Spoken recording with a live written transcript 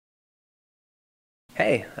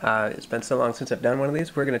Hey, it's been so long since I've done one of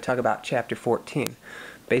these. We're going to talk about Chapter 14.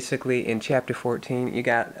 Basically, in Chapter 14, you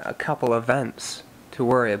got a couple events to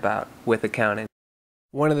worry about with accounting.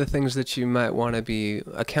 One of the things that you might want to be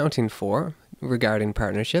accounting for regarding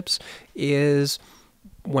partnerships is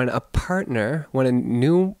when a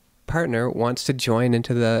new partner wants to join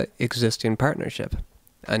into the existing partnership.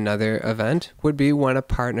 Another event would be when a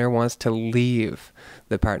partner wants to leave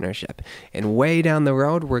the partnership. And way down the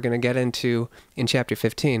road, we're going to get into, in Chapter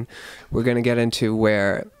 15, we're going to get into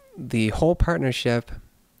where the whole partnership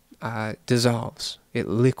dissolves. It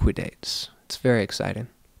liquidates. It's very exciting.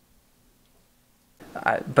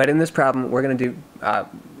 But in this problem, we're going to do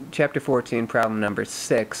Chapter 14, problem number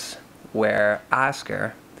 6, where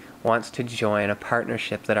Oscar wants to join a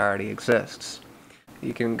partnership that already exists.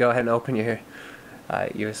 You can go ahead and open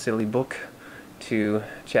your silly book to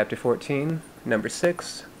Chapter 14, number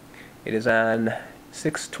 6. It is on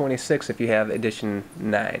 626 if you have edition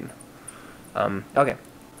 9. Okay,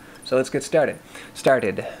 so let's get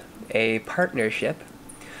started. A partnership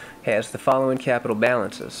has the following capital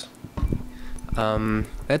balances.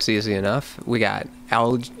 That's easy enough. We got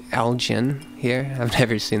Algin here. I've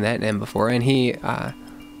never seen that name before, and he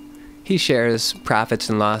shares profits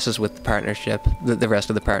and losses with the partnership. The rest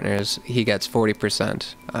of the partners, he gets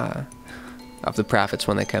 40% of the profits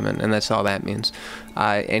when they come in, and that's all that means.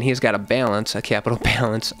 And he's got a capital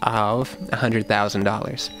balance of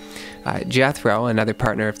 $100,000. Jethro, another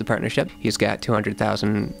partner of the partnership, he's got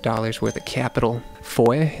 $200,000 worth of capital.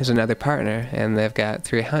 Foy is another partner, and they've got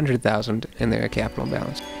 $300,000 in their capital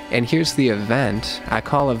balance. And here's the event. I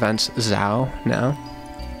call events ZOW now.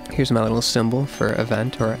 Here's my little symbol for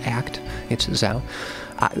event or act. It's ZOW.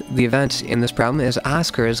 The event in this problem is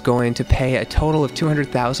Oscar is going to pay a total of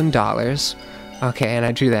 $200,000. Okay, and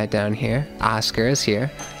I drew that down here. Oscar is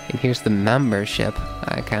here. And here's the membership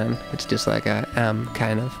icon. It's just like a M,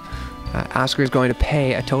 kind of. Oscar is going to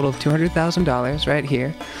pay a total of $200,000 right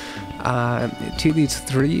here to these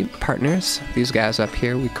three partners. These guys up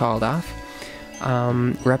here we called off.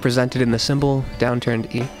 Represented in the symbol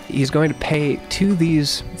downturned E. He's going to pay to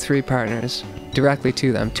these three partners, directly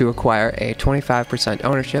to them, to acquire a 25%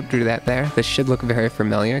 ownership. Drew that there. This should look very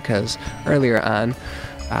familiar because earlier on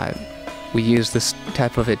we used this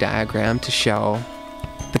type of a diagram to show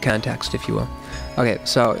the context, if you will. Okay,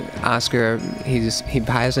 so Oscar, he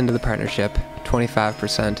buys into the partnership,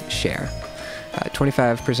 25% share,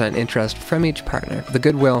 25% interest from each partner. The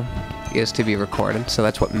goodwill is to be recorded, so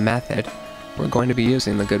that's what method we're going to be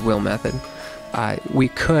using, the goodwill method. We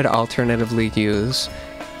could alternatively use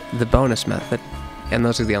the bonus method, and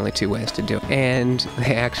those are the only two ways to do it. And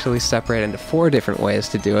they actually separate into 4 different ways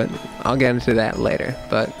to do it. I'll get into that later,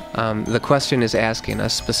 but the question is asking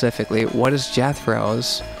us specifically, what is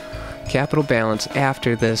Jethro's capital balance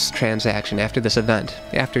after this transaction, after this event,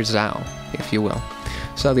 after ZOW, if you will.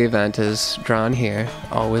 So the event is drawn here,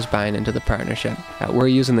 always buying into the partnership. We're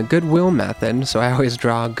using the goodwill method, so I always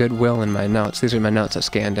draw goodwill in my notes. These are my notes I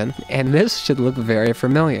scanned in. And this should look very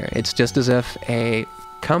familiar. It's just as if a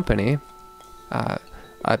company,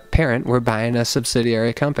 a parent, were buying a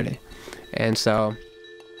subsidiary company. And so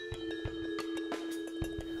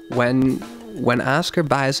when Oscar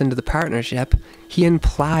buys into the partnership, he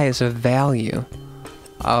implies a value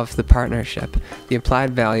of the partnership. The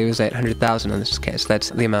implied value is $800,000 in this case.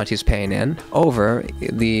 That's the amount he's paying in over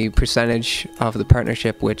the percentage of the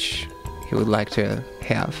partnership which he would like to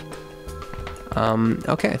have.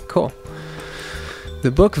 Okay, cool.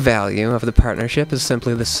 The book value of the partnership is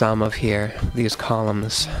simply the sum of here, these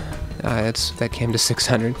columns. That came to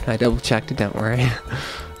 600. I double checked it, don't worry.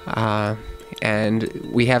 And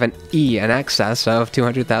we have an E, an excess of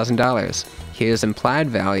 $200,000. His implied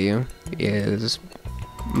value is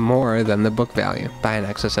more than the book value by an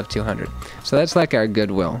excess of 200. So that's like our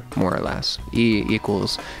goodwill, more or less. E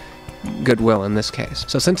equals goodwill in this case.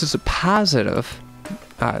 So since it's a positive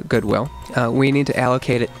goodwill, we need to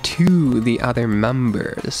allocate it to the other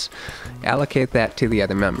members. Allocate that to the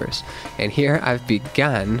other members. And here I've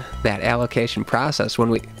begun that allocation process.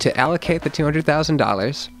 To allocate the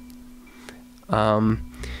 $200,000,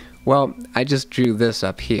 well, I just drew this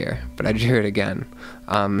up here, but I drew it again.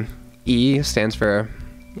 E stands for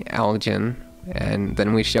Algin, and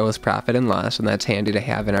then we show us profit and loss, and that's handy to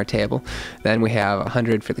have in our table. Then we have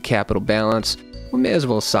 100 for the capital balance. We may as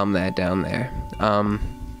well sum that down there.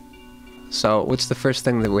 So what's the first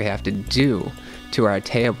thing that we have to do to our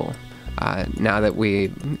table? Now that we're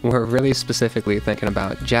really specifically thinking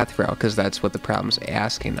about Jethro, because that's what the problem's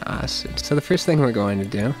asking us. So the first thing we're going to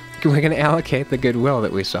do, we're going to allocate the goodwill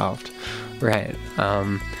that we solved. Right.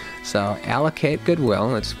 So allocate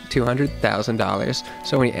goodwill, it's $200,000.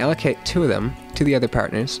 So when you allocate two of them to the other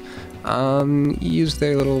partners, use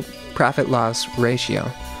their little profit loss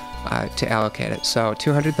ratio to allocate it. So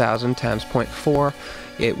 200,000 times 0.4,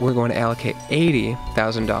 we're going to allocate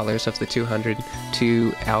 $80,000 of the 200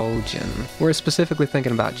 to Elgin. We're specifically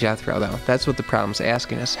thinking about Jethro though. That's what the problem's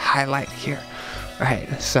asking us. Highlight here.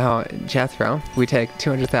 Alright, so Jethro, we take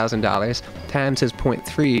 $200,000 times his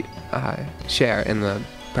 0.3 share in the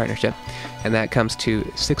partnership, and that comes to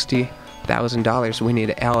 $60,000 we need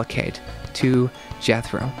to allocate to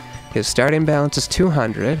Jethro. His starting balance is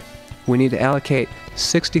 200. We need to allocate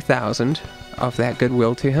 60,000 of that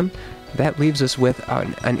goodwill to him. That leaves us with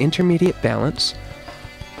an intermediate balance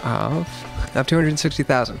of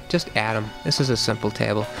 260,000. Just add them. This is a simple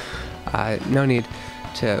table. No need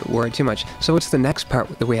to worry too much. So what's the next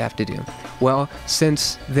part that we have to do? Well,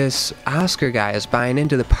 since this Oscar guy is buying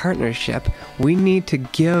into the partnership, we need to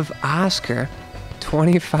give Oscar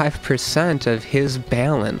 25% of his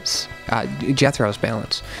balance, Jethro's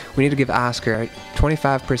balance. We need to give Oscar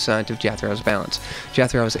 25% of Jethro's balance.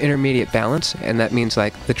 Jethro's intermediate balance, and that means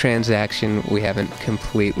like the transaction, we haven't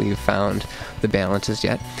completely found the balances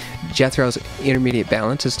yet. Jethro's intermediate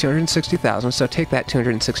balance is 260,000, so take that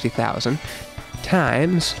 260,000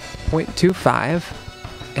 times 0.25,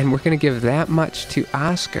 and we're going to give that much to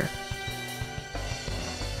Oscar.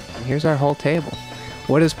 And here's our whole table.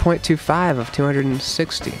 What is 0.25 of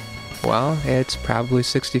 260? Well, it's probably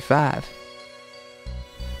 65.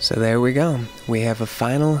 So there we go. We have a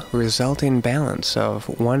final resulting balance of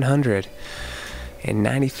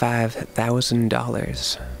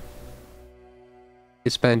 $195,000.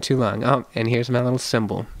 It's been too long. Oh, and here's my little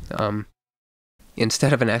symbol.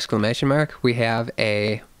 Instead of an exclamation mark, we have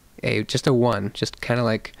just a 1, just kind of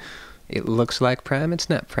like, it looks like prime, it's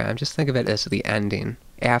not prime, just think of it as the ending,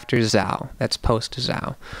 after Zhao, that's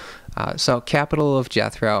post-Zhao. So capital of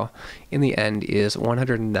Jethro, in the end, is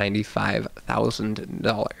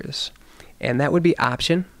 $195,000. And that would be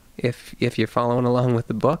option, if you're following along with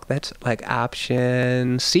the book, that's like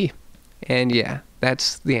option C. And yeah,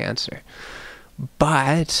 that's the answer.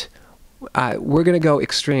 But we're going to go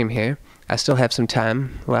extreme here. I still have some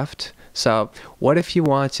time left. So what if you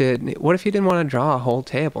didn't want to draw a whole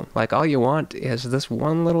table? Like all you want is this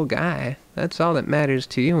one little guy. That's all that matters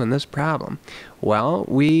to you in this problem. Well,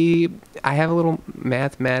 I have a little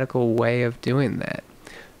mathematical way of doing that.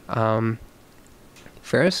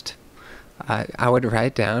 First, I would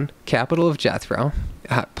write down capital of Jethro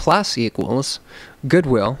plus equals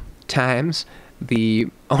goodwill times the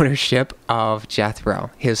ownership of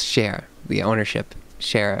Jethro, his share, the ownership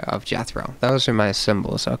share of Jethro. Those are my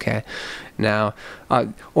symbols, okay? Now,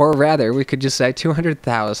 or rather, we could just say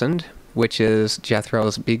 200,000, which is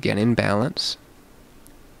Jethro's beginning balance.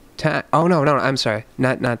 Oh, no, I'm sorry.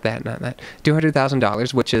 Not that.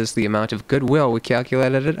 $200,000, which is the amount of goodwill. We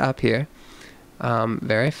calculated it up here.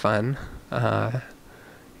 Very fun. Where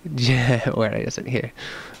is it here?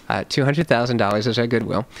 $200,000 is our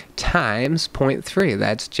goodwill, times 0.3.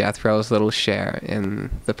 That's Jethro's little share in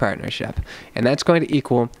the partnership. And that's going to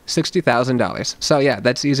equal $60,000. So yeah,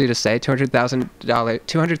 that's easy to say.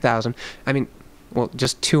 $200,000, I mean, well,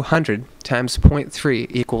 just 200 times 0.3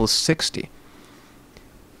 equals 60.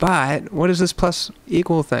 But what is this plus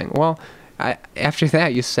equal thing? Well, after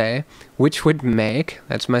that you say, which would make,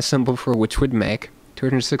 that's my symbol for which would make,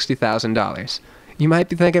 $260,000. You might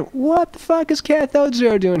be thinking, what the fuck is cathode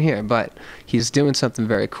zero doing here? But he's doing something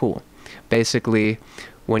very cool. Basically,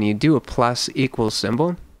 when you do a plus equals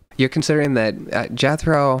symbol, you're considering that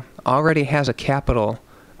Jethro already has a capital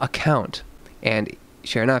account. And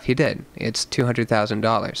sure enough, he did. It's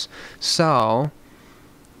 $200,000. So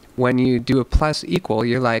when you do a plus equal,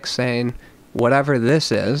 you're like saying, whatever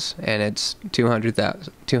this is, and it's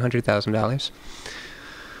 $200,000,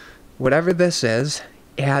 whatever this is,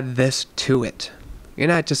 add this to it. You're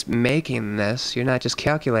not just making this, you're not just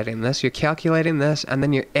calculating this, you're calculating this and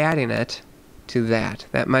then you're adding it to that.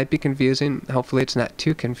 That might be confusing. Hopefully it's not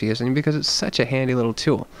too confusing because it's such a handy little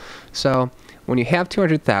tool. So when you have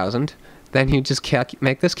 200,000, then you just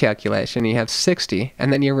make this calculation, you have 60,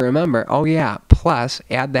 and then you remember, oh yeah, plus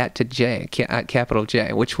add that to J, capital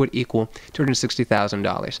J, which would equal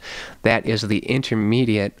 $260,000. That is the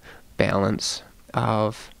intermediate balance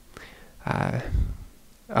of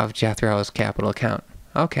Jethro's capital account.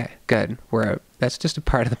 Okay, good. That's just a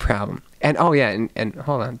part of the problem. And oh yeah, and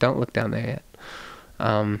hold on, don't look down there yet.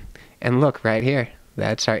 And look right here.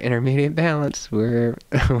 That's our intermediate balance. We're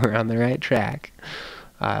on the right track.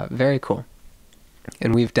 Very cool.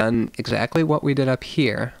 And we've done exactly what we did up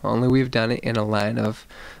here, only we've done it in a line of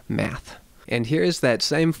math. And here's that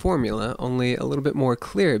same formula, only a little bit more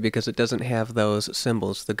clear because it doesn't have those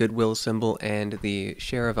symbols, the goodwill symbol and the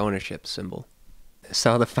share of ownership symbol.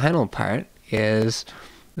 So the final part is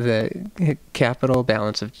the capital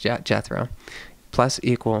balance of Jethro plus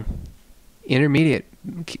equal intermediate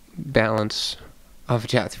balance of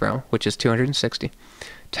Jethro, which is 260,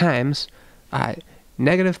 times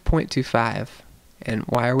negative 0.25. And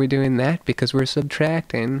why are we doing that? Because we're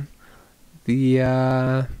subtracting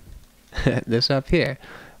the this up here.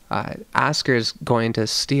 Oscar's going to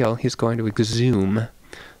steal, he's going to exhume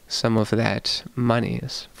some of that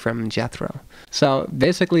monies from Jethro. So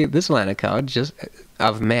basically this line of code just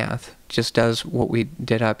of math just does what we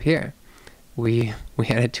did up here. We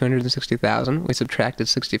added 260,000, we subtracted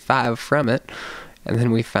 65 from it, and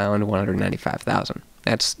then we found 195,000.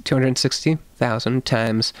 That's 260,000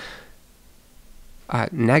 times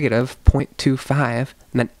negative 0.25,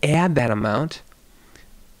 and then add that amount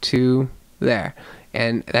to there.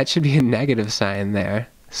 And that should be a negative sign there,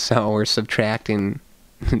 so we're subtracting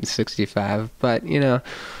 65. But, you know,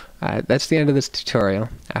 that's the end of this tutorial.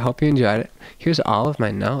 I hope you enjoyed it. Here's all of my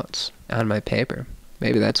notes on my paper.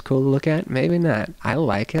 Maybe that's cool to look at, maybe not. I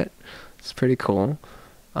like it. It's pretty cool.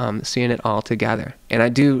 Seeing it all together. And I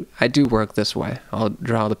do work this way. I'll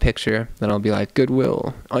draw the picture, then I'll be like,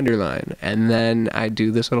 goodwill, underline, and then I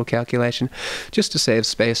do this little calculation just to save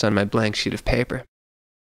space on my blank sheet of paper.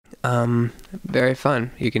 Very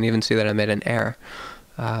fun. You can even see that I made an error.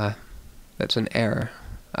 That's an error.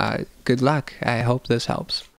 Good luck. I hope this helps.